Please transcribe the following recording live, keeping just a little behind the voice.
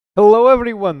Hello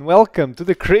everyone, welcome to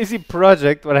the crazy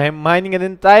project where I'm mining an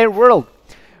entire world.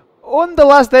 On the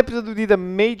last episode we did a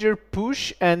major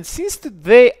push, and since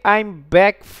today I'm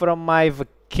back from my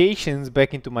vacations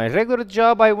back into my regular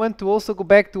job, I want to also go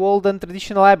back to old and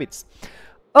traditional habits.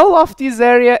 All of this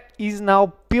area is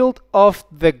now built off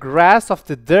the grass, of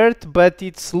the dirt, but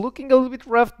it's looking a little bit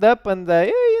roughed up, and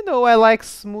I like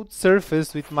smooth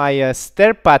surface with my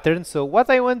stair pattern. So what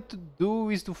I want to do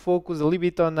is to focus a little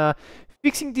bit on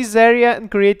fixing this area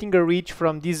and creating a reach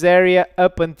from this area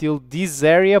up until this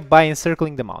area by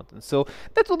encircling the mountain. So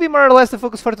that will be more or less the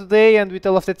focus for today, and with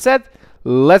all of that said,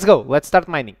 let's go, let's start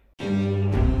mining.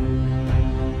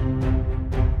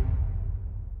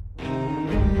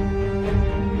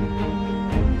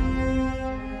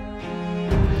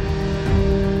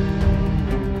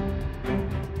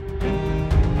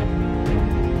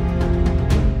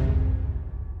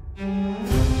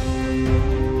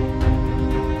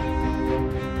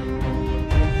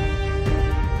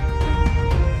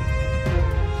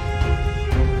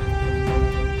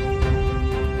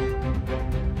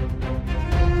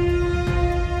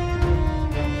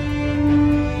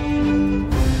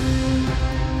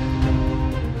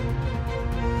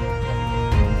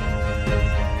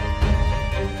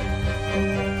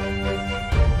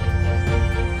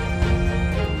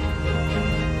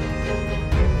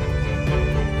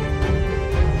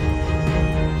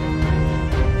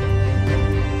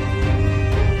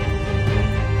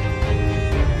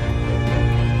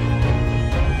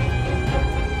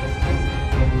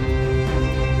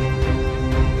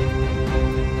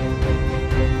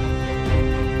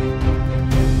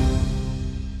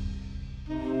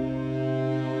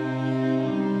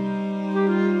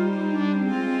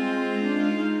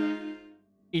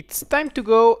 It's time to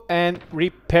go and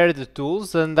repair the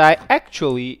tools, and I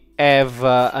actually have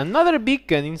another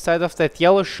beacon inside of that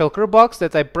yellow shulker box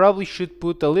that I probably should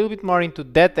put a little bit more into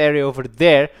that area over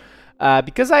there,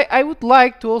 because I would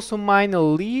like to also mine a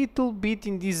little bit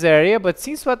in this area, but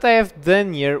since what I have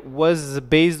done here was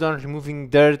based on removing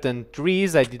dirt and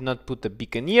trees, I did not put a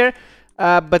beacon here.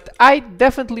 But I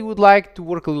definitely would like to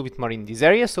work a little bit more in this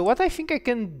area, so what I think I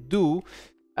can do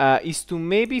is to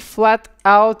maybe flat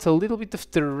out a little bit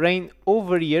of terrain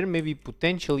over here, maybe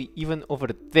potentially even over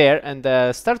there, and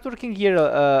start working here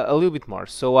a little bit more.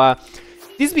 So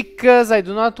this because I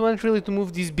do not want really to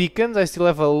move these beacons. I still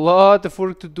have a lot of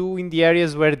work to do in the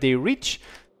areas where they reach,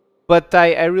 but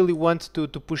I really want to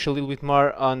push a little bit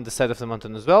more on the side of the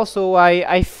mountain as well. So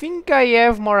I think I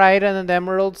have more iron and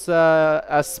emeralds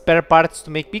as spare parts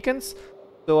to make beacons.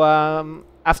 So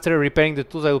after repairing the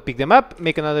tools, I will pick them up,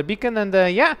 make another beacon, and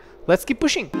yeah, let's keep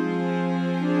pushing.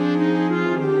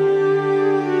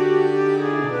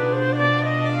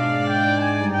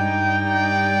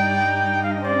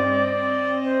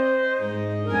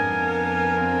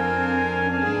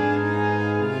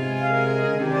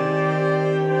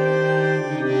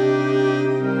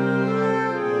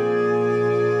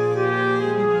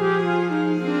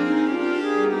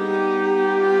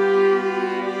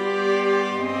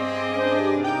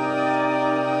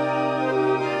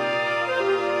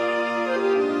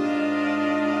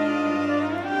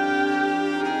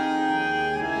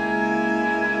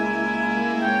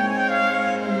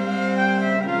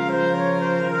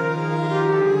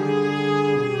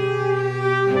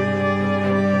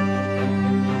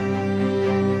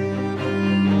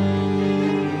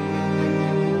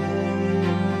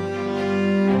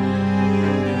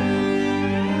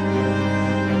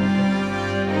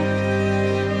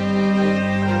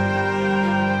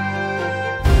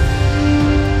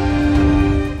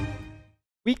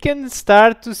 We can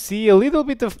start to see a little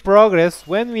bit of progress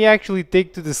when we actually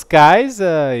take to the skies.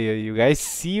 You guys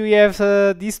see we have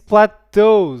these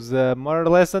plateaus, more or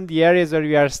less on the areas where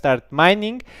we are start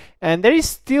mining, and there is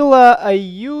still a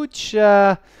huge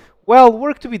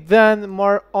work to be done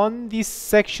more on this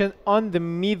section on the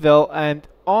middle and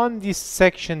on this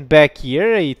section back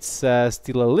here. It's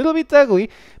still a little bit ugly,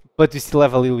 but we still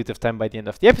have a little bit of time by the end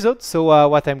of the episode. So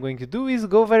what I'm going to do is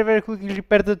go very quickly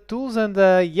repair the tools, and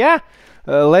yeah,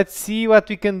 let's see what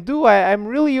we can do. I'm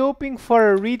really hoping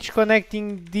for a reach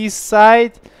connecting this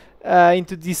side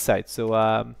into this side. So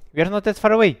we are not that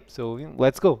far away, so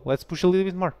let's go, let's push a little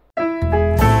bit more.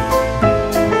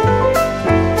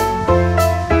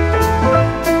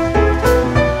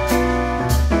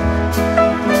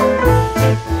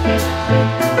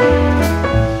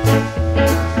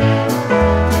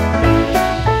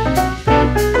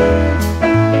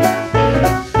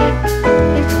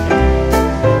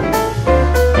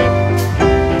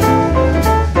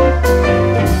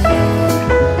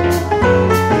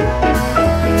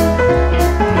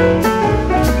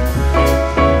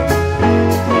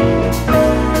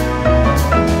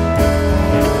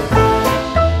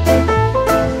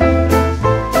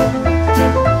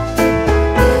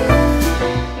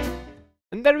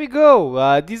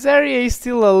 This area is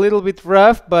still a little bit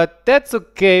rough, but that's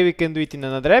okay, we can do it in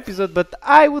another episode. But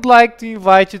I would like to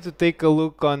invite you to take a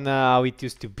look on how it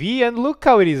used to be, and look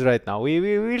how it is right now. We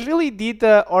really did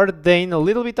ordain a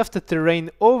little bit of the terrain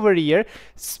over here,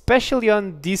 especially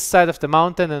on this side of the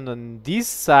mountain and on this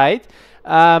side.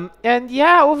 And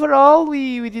yeah, overall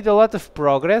we did a lot of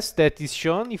progress that is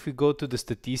shown if we go to the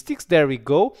statistics. There we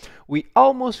go. We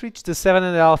almost reached the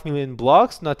 7.5 million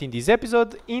blocks, not in this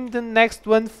episode, in the next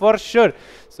one for sure.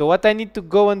 So what I need to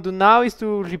go and do now is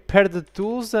to repair the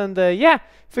tools, and yeah,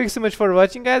 thanks so much for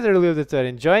watching, guys. I really hope that you are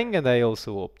enjoying, and I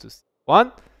also hope to see you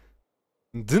on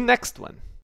the next one.